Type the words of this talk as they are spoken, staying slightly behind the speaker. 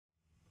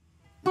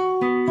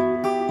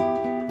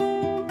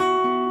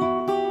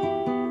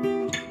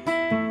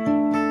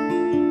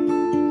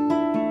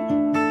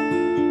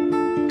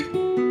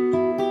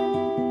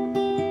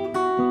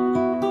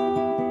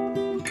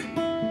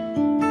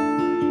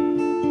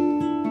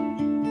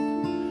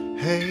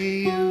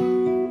Hey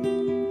you,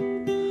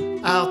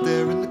 out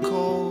there in the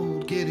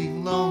cold,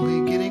 getting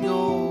lonely, getting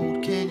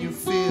old, can you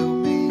feel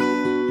me?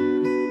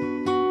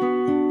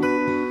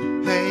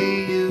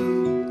 Hey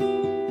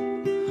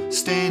you,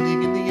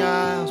 standing in the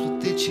aisles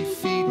with itchy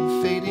feet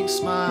and fading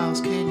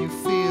smiles, can you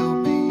feel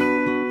me?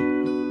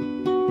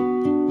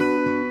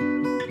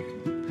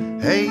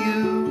 Hey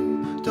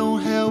you,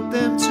 don't help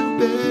them to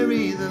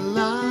bury the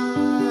light.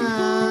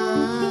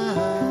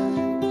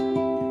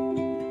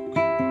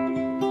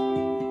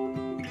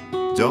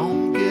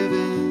 Don't give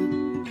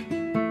in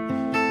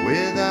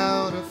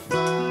without a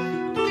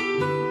fight.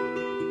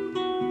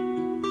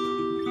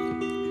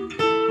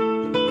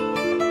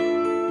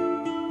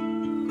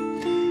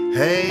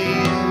 Hey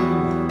you,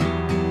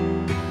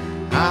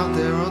 out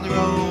there on their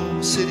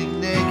own, sitting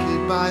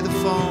naked by the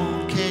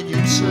phone, can you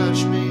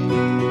touch me?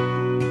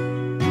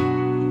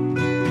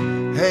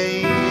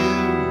 Hey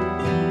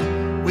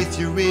you, with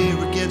your ear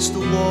against the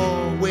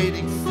wall,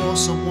 waiting for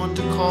someone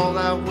to call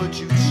out, would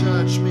you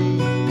touch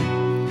me?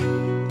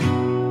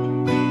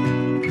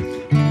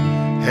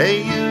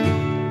 Hey you,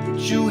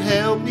 would you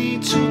help me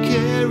to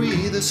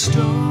carry the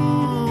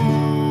stone?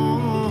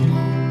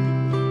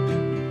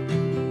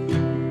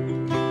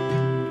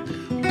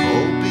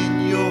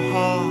 Open your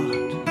heart,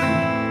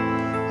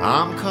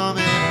 I'm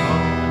coming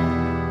home.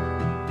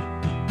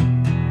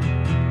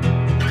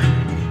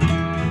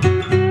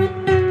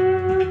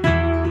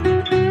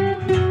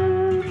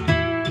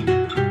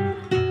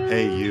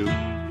 Hey you,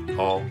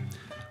 all.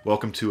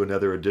 Welcome to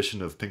another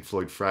edition of Pink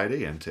Floyd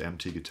Friday and to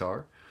MT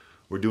Guitar.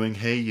 We're doing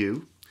Hey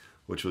You,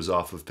 which was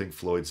off of Pink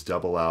Floyd's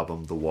double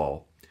album, The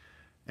Wall.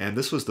 And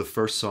this was the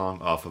first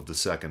song off of the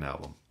second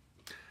album.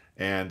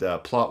 And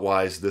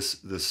plot-wise,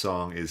 this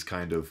song is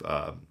kind of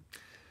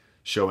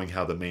showing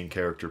how the main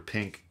character,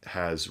 Pink,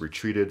 has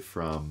retreated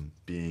from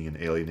being an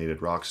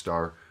alienated rock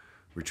star,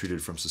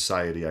 retreated from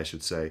society, I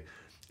should say,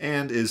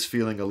 and is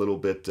feeling a little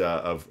bit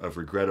of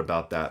regret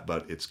about that,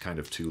 but it's kind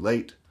of too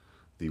late.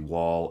 The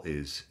wall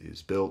is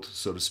built,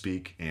 so to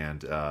speak,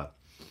 and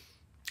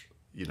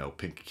you know,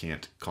 Pink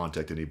can't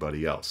contact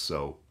anybody else,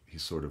 so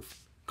he's sort of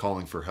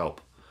calling for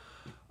help.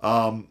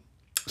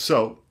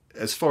 So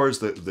as far as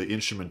the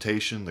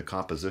instrumentation, the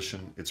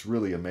composition, it's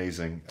really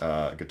amazing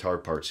guitar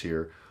parts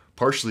here,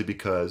 partially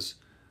because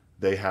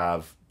they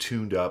had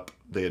tuned up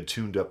the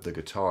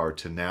guitar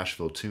to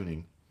Nashville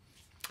tuning,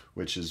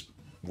 which is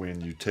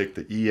when you take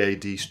the E, A,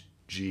 D,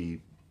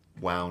 G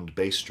wound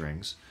bass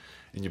strings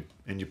and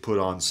you put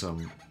on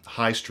some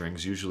high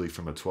strings, usually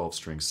from a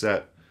 12-string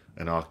set,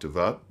 an octave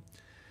up,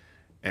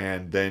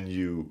 and then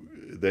you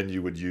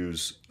would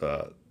use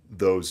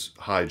those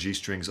high G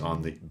strings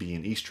on the B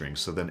and E strings.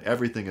 So then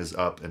everything is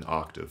up an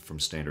octave from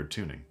standard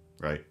tuning,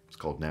 right? It's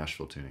called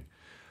Nashville tuning.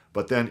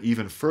 But then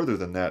even further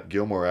than that,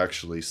 Gilmour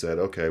actually said,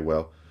 okay,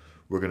 well,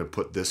 we're going to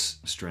put this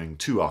string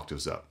 2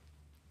 octaves up.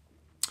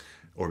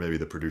 Or maybe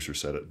the producer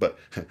said it. But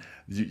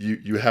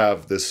you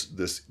have this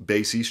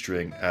bass E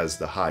string as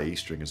the high E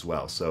string as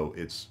well. So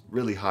it's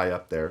really high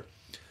up there.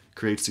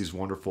 Creates these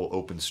wonderful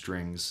open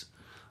strings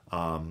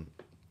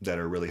that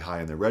are really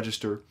high in the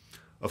register.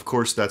 Of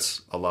course,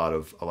 that's a lot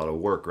of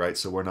work, right?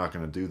 So we're not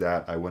going to do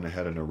that. I went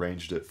ahead and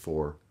arranged it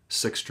for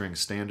 6-string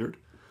standard,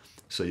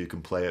 so you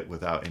can play it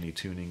without any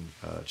tuning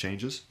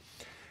changes.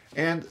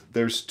 And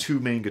there's 2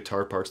 main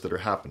guitar parts that are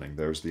happening.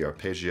 There's the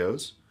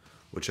arpeggios,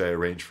 which I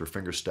arranged for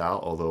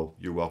fingerstyle, although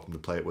you're welcome to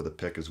play it with a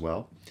pick as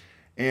well.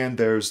 And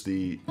there's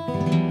the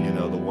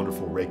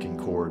wonderful raking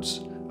chords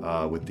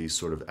with these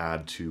sort of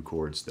add 2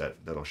 chords that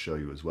I'll show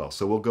you as well.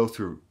 So we'll go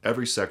through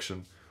every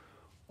section,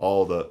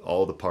 all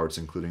the parts,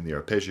 including the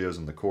arpeggios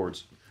and the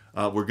chords.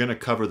 We're going to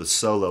cover the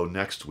solo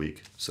next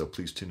week, so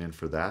please tune in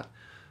for that.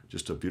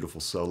 Just a beautiful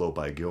solo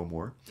by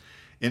Gilmour.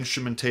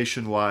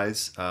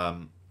 Instrumentation-wise,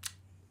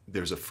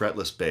 there's a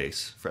fretless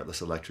bass,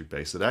 fretless electric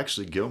bass, that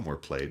actually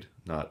Gilmour played,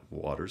 not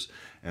Waters,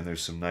 and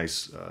there's some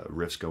nice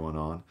riffs going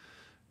on.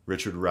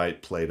 Richard Wright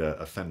played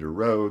a Fender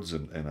Rhodes,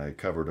 and I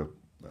covered a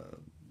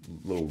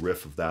little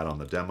riff of that on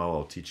the demo.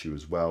 I'll teach you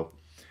as well.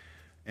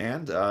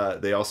 And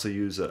they also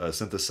use a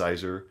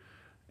synthesizer.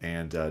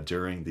 And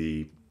during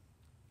the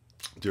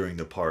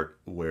part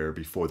where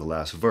before the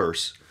last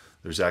verse,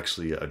 there's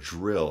actually a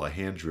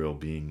hand drill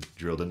being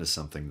drilled into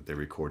something that they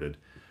recorded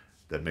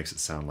that makes it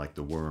sound like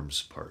the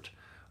Worms part.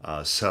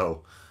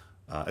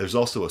 There's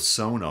also a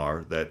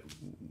sonar that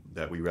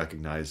we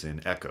recognize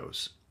in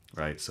Echoes,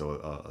 right? So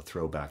a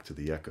throwback to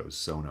the Echoes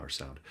sonar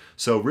sound.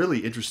 So really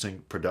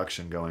interesting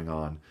production going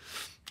on,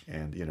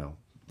 and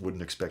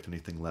wouldn't expect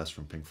anything less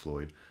from Pink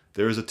Floyd.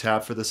 There is a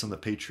tab for this on the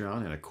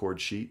Patreon and a chord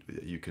sheet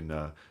that you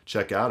can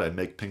check out. I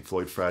make Pink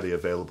Floyd Friday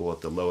available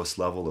at the lowest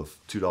level of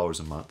 $2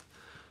 a month.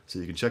 So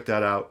you can check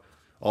that out.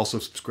 Also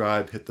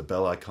subscribe, hit the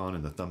bell icon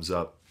and the thumbs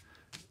up,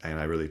 and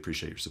I really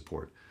appreciate your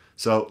support.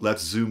 So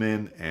let's zoom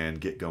in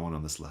and get going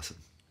on this lesson.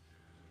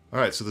 All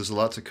right, so there's a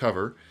lot to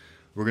cover.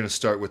 We're going to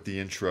start with the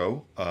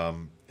intro.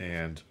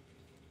 And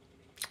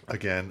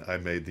again, I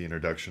made the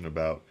introduction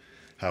about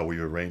how we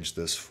arranged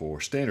this for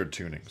standard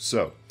tuning.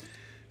 So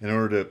in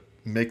order to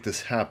make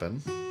this happen,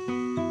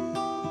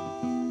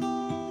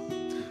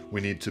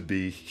 we need to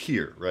be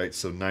here, right?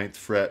 So 9th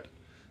fret,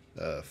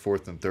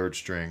 4th and 3rd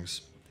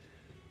strings,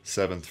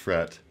 7th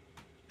fret,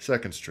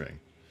 2nd string.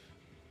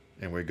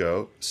 And we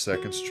go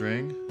 2nd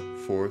string,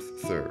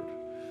 4th, 3rd.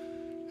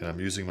 And I'm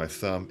using my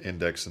thumb,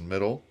 index, and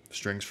middle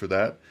strings for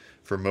that.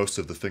 For most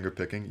of the finger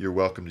picking, you're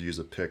welcome to use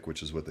a pick,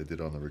 which is what they did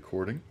on the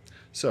recording.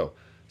 So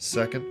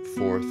 2nd,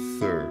 4th,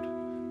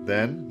 3rd.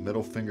 Then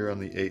middle finger on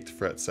the 8th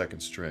fret,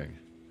 2nd string.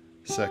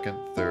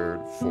 2nd,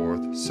 3rd,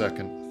 4th,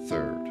 2nd,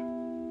 3rd.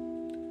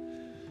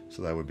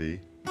 So that would be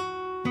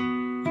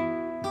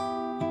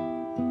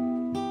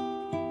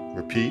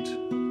repeat.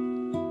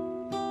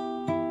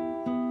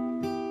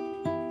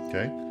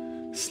 Okay,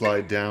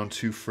 slide down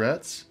 2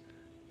 frets,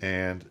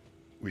 and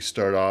we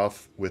start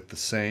off with the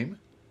same.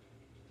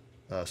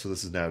 So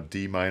this is now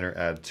D minor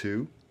add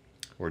 2,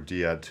 or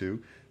D add 2,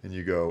 and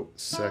you go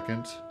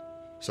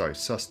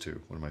sus2.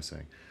 What am I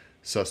saying?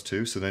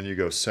 sus2. So then you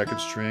go 2nd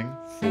string,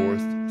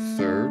 4th,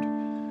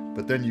 3rd,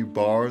 but then you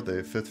bar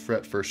the 5th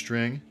fret 1st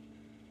string,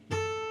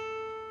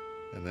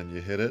 and then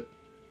you hit it,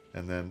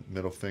 and then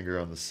middle finger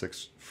on the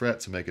 6th fret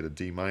to make it a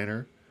D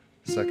minor,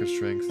 2nd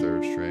string,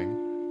 3rd string,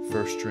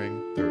 1st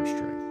string, 3rd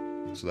string.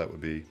 So that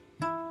would be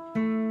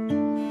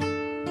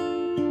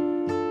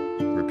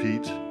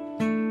repeat.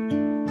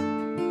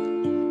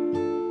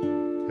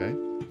 Okay,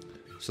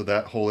 so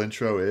that whole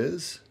intro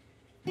is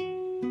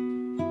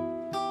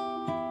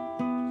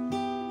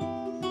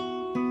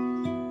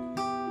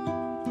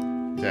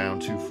down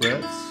 2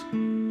 frets,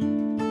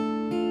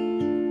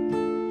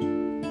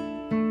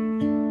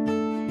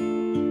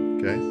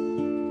 okay,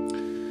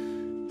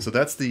 so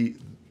that's the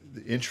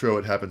intro.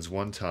 It happens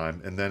 1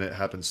 time, and then it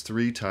happens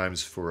 3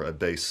 times for a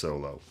bass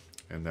solo.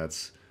 And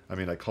that's, I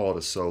mean, I call it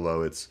a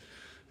solo. It's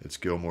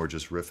Gilmour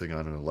just riffing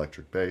on an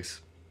electric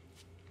bass.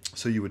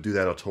 So you would do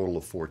that a total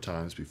of 4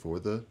 times before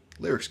the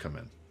lyrics come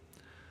in.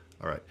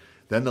 All right,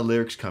 then the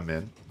lyrics come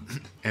in,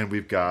 and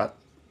we've got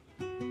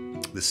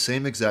the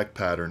same exact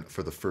pattern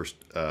for the first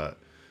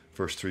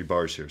 3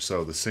 bars here.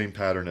 So the same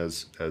pattern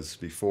as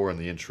before in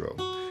the intro.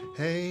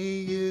 Hey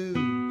you,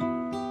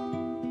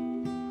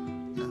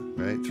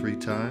 right, 3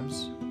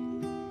 times.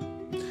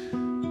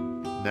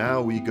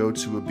 Now we go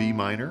to a B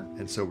minor,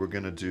 and so we're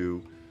going to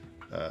do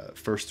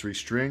first 3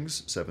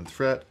 strings, 7th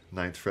fret,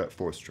 9th fret,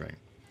 4th string.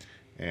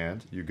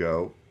 And you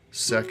go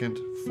 2nd,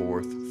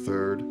 4th,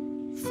 3rd,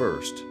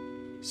 1st,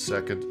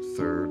 2nd,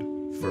 3rd,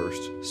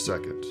 1st,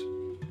 2nd.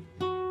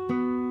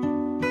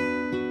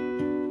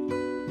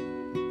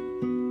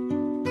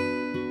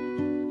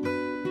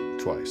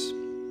 Twice.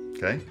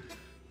 Okay?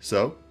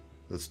 So,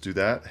 let's do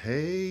that.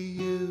 Hey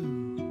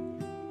you,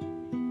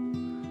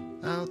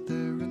 out there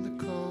in the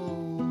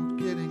cold,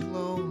 getting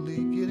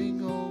lonely,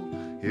 getting old.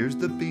 Here's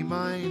the B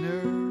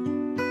minor.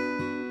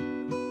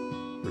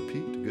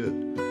 Repeat. Good.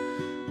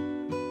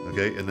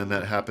 Okay, and then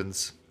that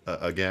happens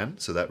again,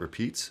 so that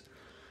repeats.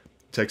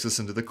 Takes us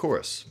into the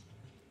chorus.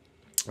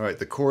 All right,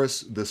 the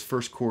chorus, this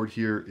first chord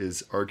here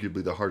is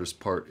arguably the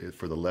hardest part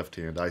for the left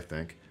hand, I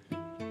think.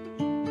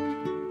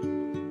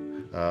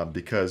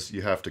 Because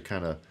you have to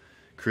kind of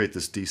create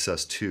this D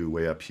sus2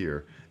 way up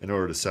here in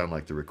order to sound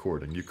like the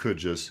recording. You could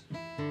just,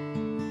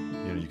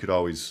 you could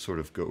always sort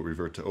of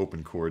revert to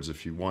open chords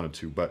if you wanted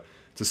to, but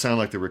to sound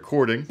like the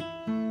recording,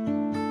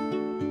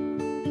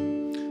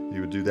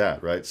 you would do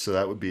that, right? So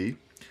that would be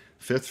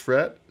 5th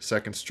fret,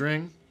 2nd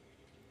string,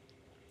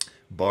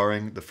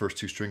 barring the first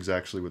 2 strings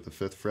actually with the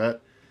 5th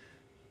fret,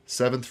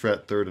 7th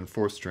fret, 3rd and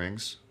 4th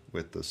strings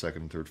with the 2nd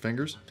and 3rd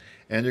fingers,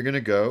 and you're going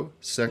to go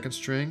 2nd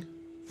string,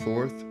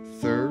 4th,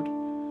 3rd,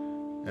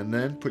 and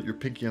then put your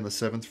pinky on the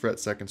 7th fret,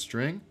 2nd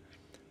string,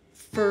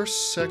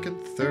 1st, 2nd,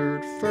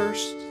 3rd,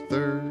 1st,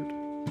 3rd.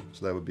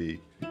 So that would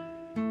be,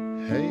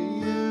 hey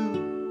you,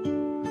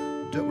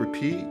 don't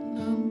repeat,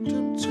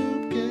 to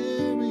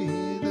carry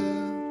the,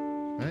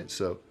 right?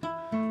 So,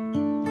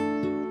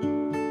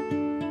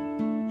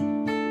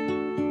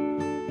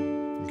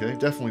 okay,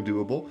 definitely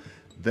doable.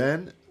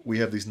 Then we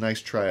have these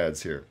nice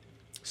triads here.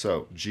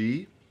 So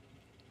G,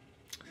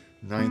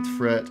 9th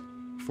fret,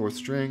 4th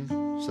string,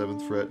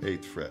 7th fret,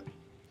 8th fret.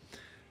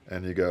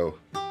 And you go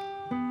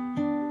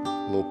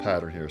a little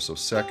pattern here. So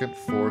 2nd,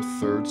 4th,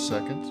 3rd,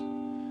 2nd.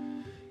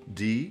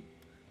 D,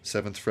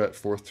 7th fret,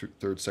 4th,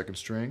 3rd, 2nd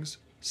strings.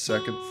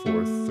 2nd,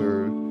 4th,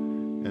 3rd.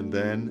 And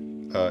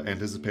then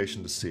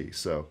anticipation to C.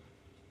 So.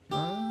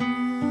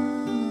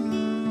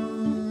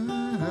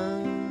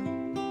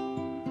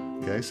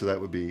 Okay, so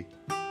that would be.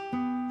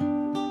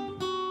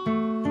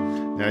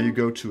 Now you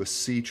go to a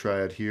C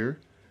triad here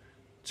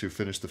to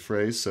finish the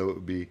phrase, so it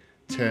would be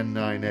 10,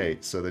 9,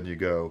 8. So then you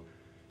go,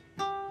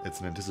 it's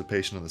an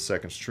anticipation on the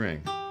 2nd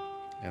string.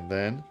 And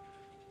then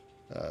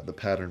the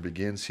pattern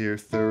begins here,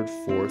 3rd,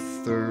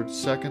 4th, 3rd,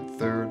 2nd,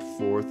 3rd,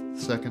 4th,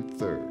 2nd,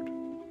 3rd.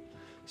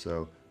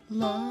 So,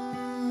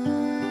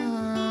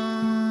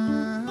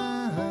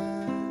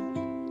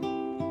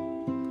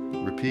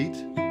 repeat.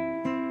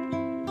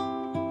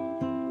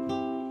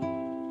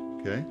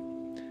 Okay,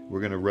 we're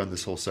going to run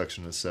this whole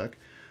section in a sec.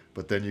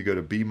 But then you go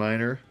to B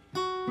minor.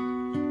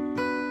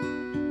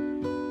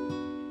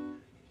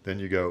 Then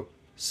you go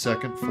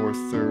second, fourth,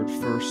 third,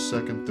 first,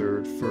 second,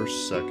 third,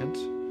 first,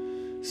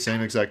 second.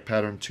 Same exact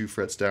pattern, 2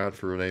 frets down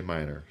for an A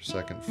minor.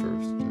 Second,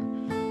 first,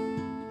 third.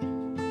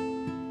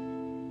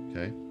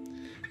 Okay.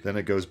 Then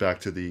it goes back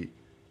to the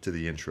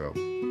intro,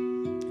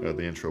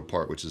 the intro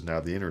part, which is now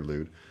the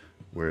interlude,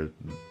 where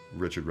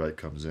Richard Wright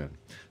comes in.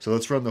 So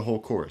let's run the whole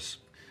chorus.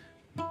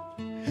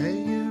 Hey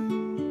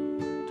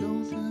you,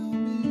 don't tell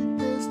me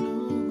there's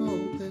no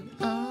hope that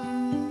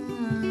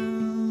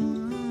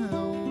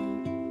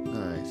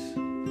nice.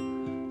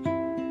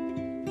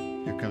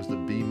 Here comes the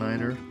B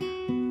minor.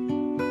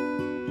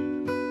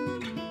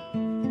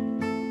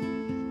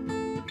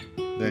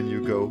 Then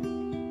you go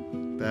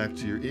back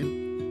to your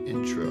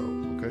intro,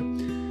 okay?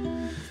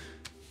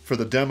 For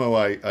the demo,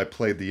 I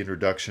played the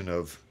introduction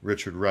of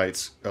Richard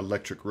Wright's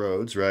Electric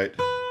Roads, right?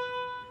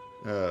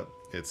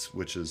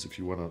 Which is, if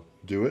you want to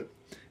do it,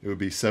 it would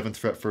be 7th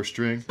fret first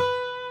string,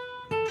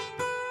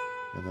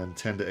 and then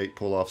 10 to 8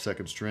 pull off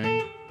second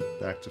string,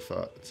 back to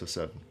 5, it's a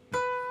 7.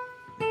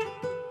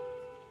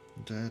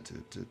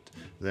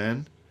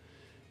 Then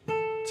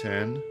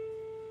 10,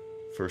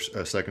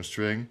 second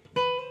string,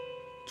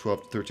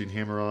 12 to 13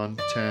 hammer on,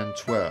 10,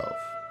 12.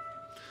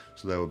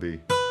 So that would be,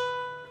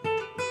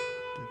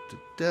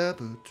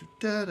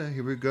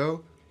 here we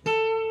go.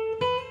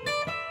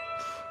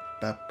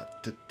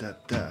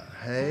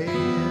 Hey,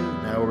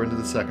 now we're into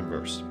the second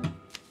verse.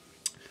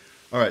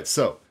 All right,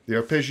 so the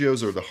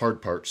arpeggios are the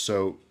hard part,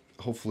 so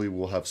hopefully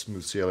we'll have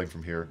smooth sailing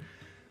from here.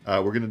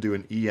 We're going to do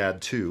an E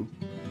add 2.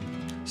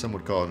 Some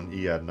would call it an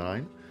E add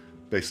 9.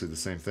 Basically the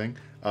same thing.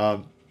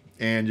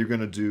 And you're going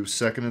to do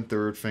second and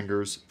third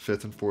fingers,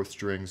 5th and 4th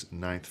strings,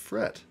 9th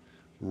fret.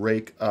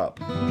 Rake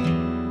up.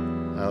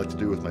 I like to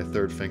do it with my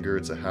 3rd finger.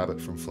 It's a habit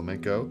from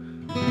flamenco.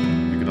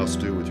 You can also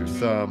do it with your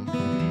thumb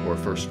or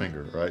first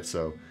finger, right?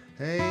 So,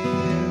 hey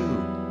you.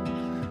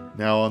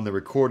 Now on the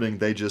recording,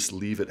 they just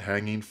leave it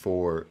hanging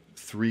for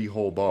 3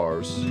 whole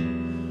bars,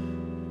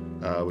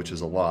 which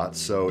is a lot.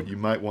 So you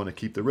might want to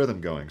keep the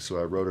rhythm going. So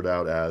I wrote it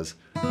out as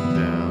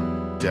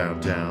down, down,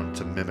 down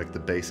to mimic the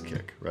bass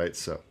kick, right?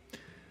 So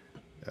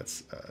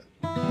that's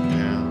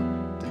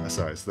down, down.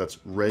 Sorry, so that's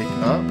rake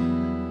up,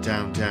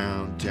 down,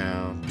 down,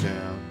 down,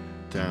 down,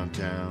 down,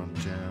 down,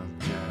 down,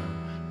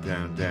 down,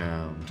 down,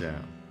 down,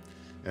 down.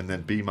 And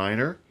then B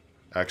minor,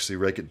 actually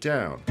rake it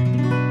down.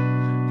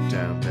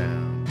 Down,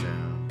 down,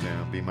 down,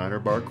 down. B minor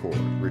bar chord.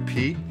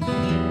 Repeat.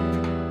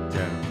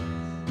 Down.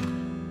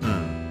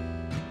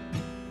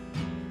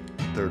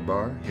 3rd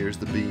bar. Here's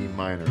the B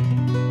minor.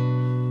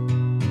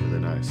 Really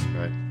nice,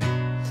 right?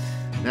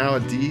 Now a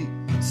D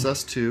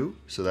sus2,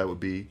 so that would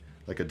be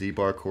like a D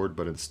bar chord,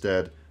 but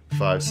instead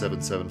 5,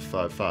 7, 7,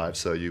 5, 5.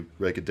 So you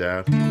rake it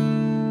down.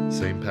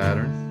 Same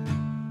pattern.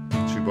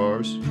 2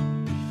 bars.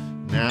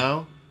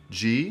 Now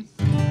G,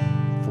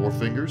 4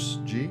 fingers,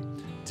 G,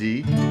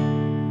 D,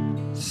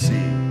 C,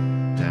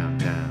 down,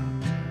 down,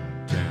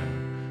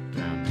 down,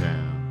 down,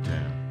 down,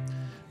 down.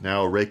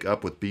 Now rake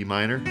up with B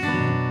minor.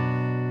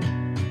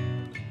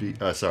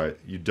 Sorry,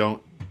 you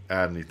don't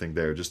add anything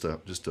there, just a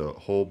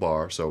whole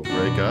bar. So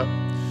rake up,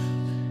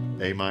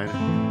 A minor,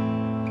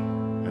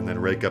 and then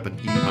rake up an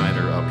E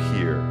minor up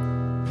here.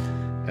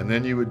 And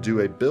then you would do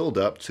a build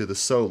up to the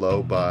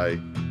solo by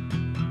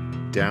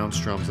down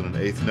strums on an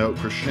 8th note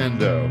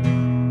crescendo.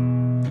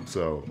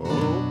 So,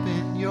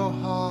 open your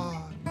heart,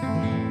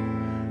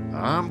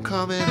 I'm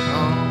coming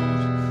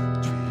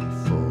home. 3,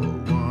 4,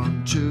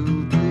 1,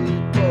 2, 3,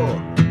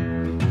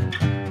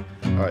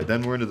 4. All right,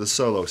 then we're into the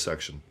solo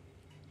section.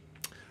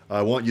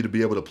 I want you to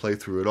be able to play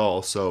through it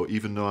all, so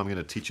even though I'm going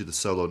to teach you the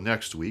solo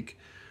next week,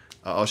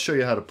 I'll show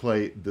you how to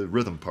play the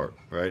rhythm part,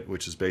 right?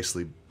 Which is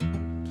basically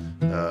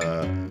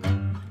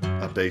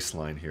a bass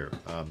line here.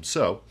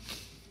 So,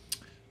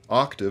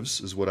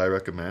 octaves is what I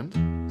recommend.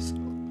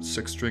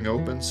 6th string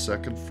open,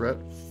 2nd fret,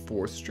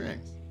 4th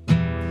string.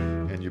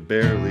 And you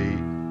barely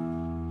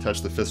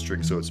touch the 5th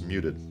string, so it's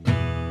muted.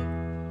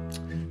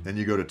 Then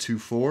you go to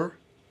 2-4.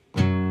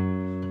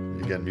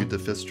 Again, mute the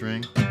 5th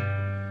string.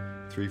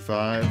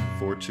 3-5,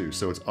 4-2.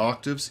 So it's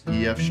octaves,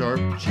 E, F sharp,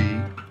 G,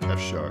 F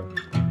sharp.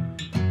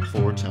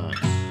 4 times.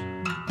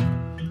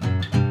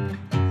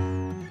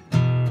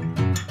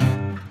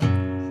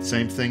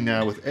 Same thing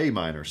now with A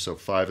minor, so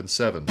 5 and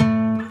 7.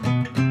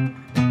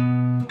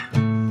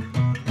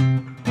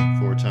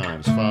 4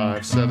 times.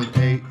 5, 7,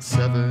 8,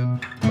 7,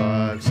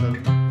 5,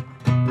 7.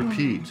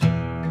 Repeat.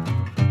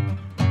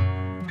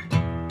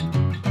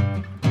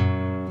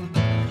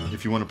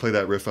 If you want to play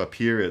that riff up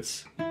here,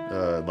 it's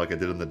like I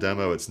did in the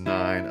demo, it's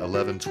 9,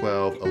 11,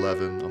 12,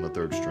 11 on the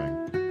 3rd string.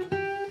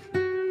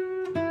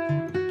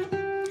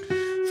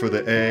 For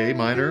the A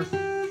minor,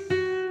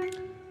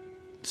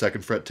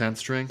 2nd fret, 10th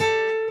string,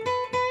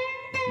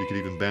 you could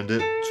even bend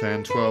it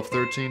 10, 12,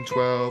 13,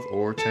 12,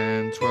 or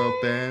 10, 12,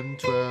 bend,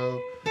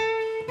 12.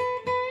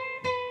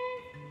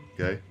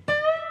 Okay?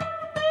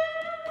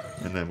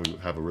 And then we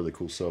have a really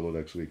cool solo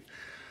next week.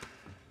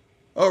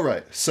 All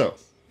right, so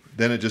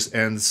then it just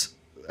ends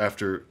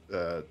after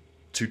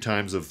 2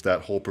 times of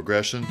that whole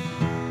progression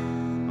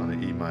on the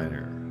E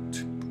minor.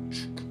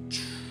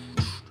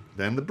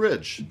 Then the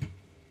bridge.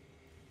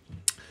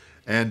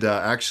 And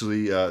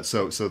actually,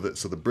 so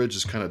the bridge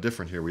is kind of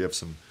different here. We have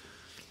some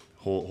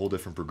whole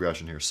different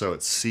progression here. So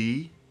it's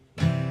C,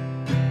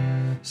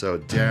 so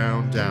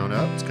down, down,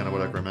 up. It's kind of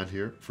what I recommend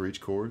here for each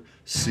chord.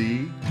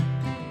 C,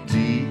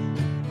 D,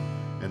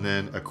 and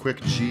then a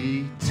quick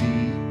G, T,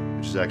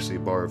 which is actually a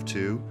bar of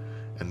 2,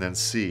 and then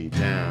C,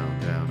 down,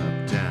 down,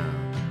 up, down.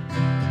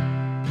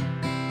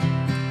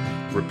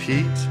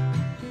 Repeat,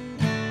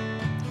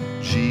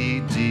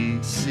 G,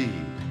 D, C.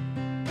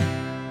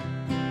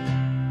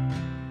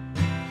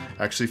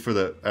 Actually,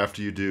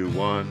 after you do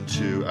 1,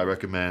 2, I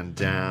recommend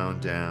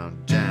down,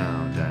 down,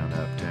 down, down,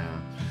 up,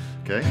 down.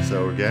 Okay,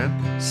 so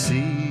again,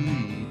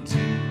 C, D,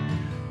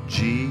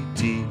 G,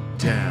 D,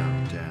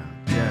 down,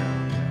 down,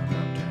 down, down,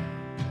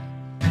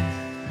 up,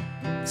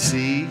 down.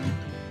 C,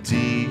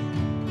 D,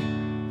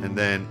 and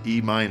then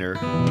E minor,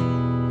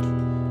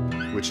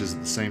 which is at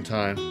the same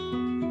time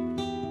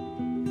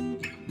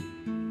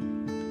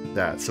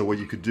that. So what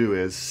you could do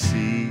is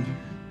C,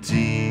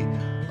 D,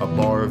 a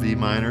bar of E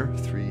minor,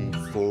 3,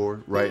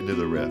 4, right into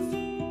the riff.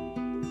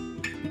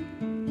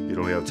 You'd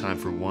only have time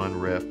for one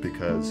riff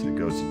because it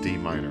goes to D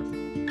minor.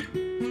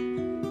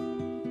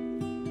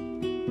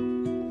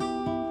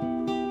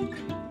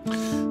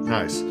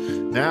 Nice.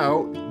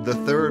 Now, the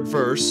third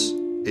verse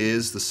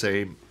is the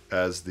same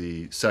as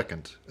the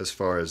second, as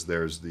far as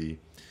they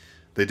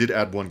did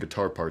add one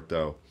guitar part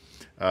though,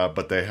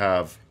 but they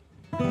have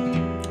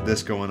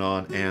this going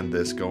on and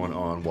this going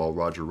on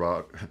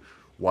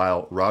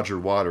while Roger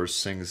Waters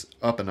sings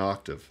up an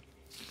octave.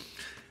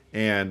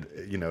 And,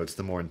 you know, it's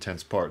the more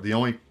intense part. The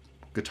only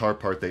guitar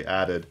part they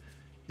added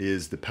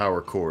is the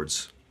power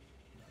chords.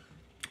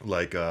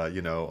 Like,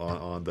 you know,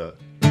 on the...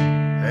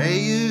 Hey,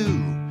 you!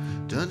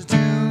 Dun,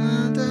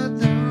 dun, dun, dun,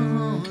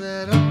 dun,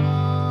 that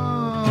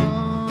all.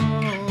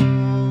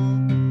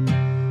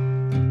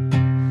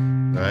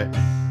 Right?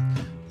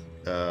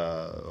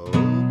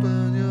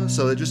 Open your...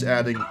 So they're just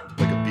adding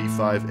like a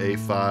B5,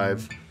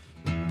 A5,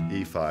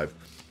 E5.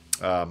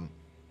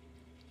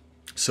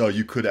 So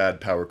you could add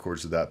power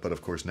chords to that, but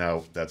of course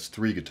now that's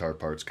 3 guitar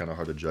parts, kind of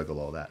hard to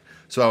juggle all that.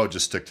 So I would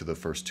just stick to the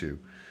first 2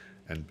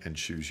 and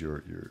choose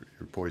your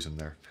poison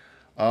there.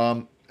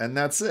 And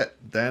that's it.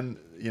 Then,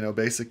 you know,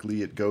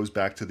 basically it goes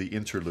back to the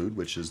interlude,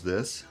 which is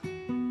this,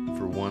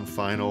 for one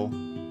final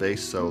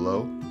bass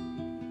solo.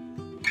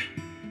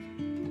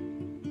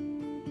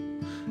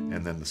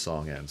 And then the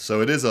song ends.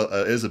 So it is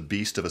a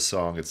beast of a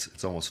song.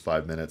 It's almost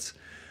 5 minutes.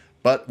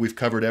 But we've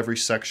covered every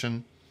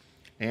section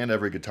and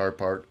every guitar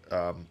part,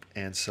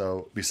 and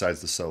so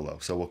besides the solo.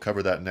 So we'll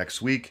cover that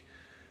next week.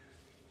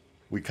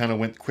 We kind of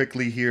went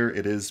quickly here.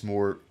 It is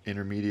more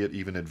intermediate,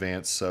 even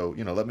advanced. So,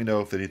 you know, let me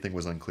know if anything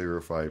was unclear,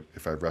 if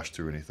I rushed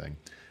through anything.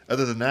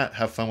 Other than that,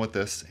 have fun with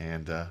this,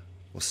 and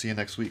we'll see you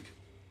next week.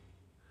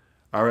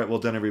 All right, well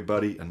done,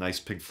 everybody. A nice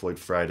Pink Floyd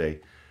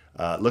Friday.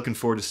 Looking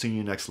forward to seeing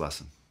you next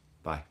lesson.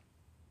 Bye.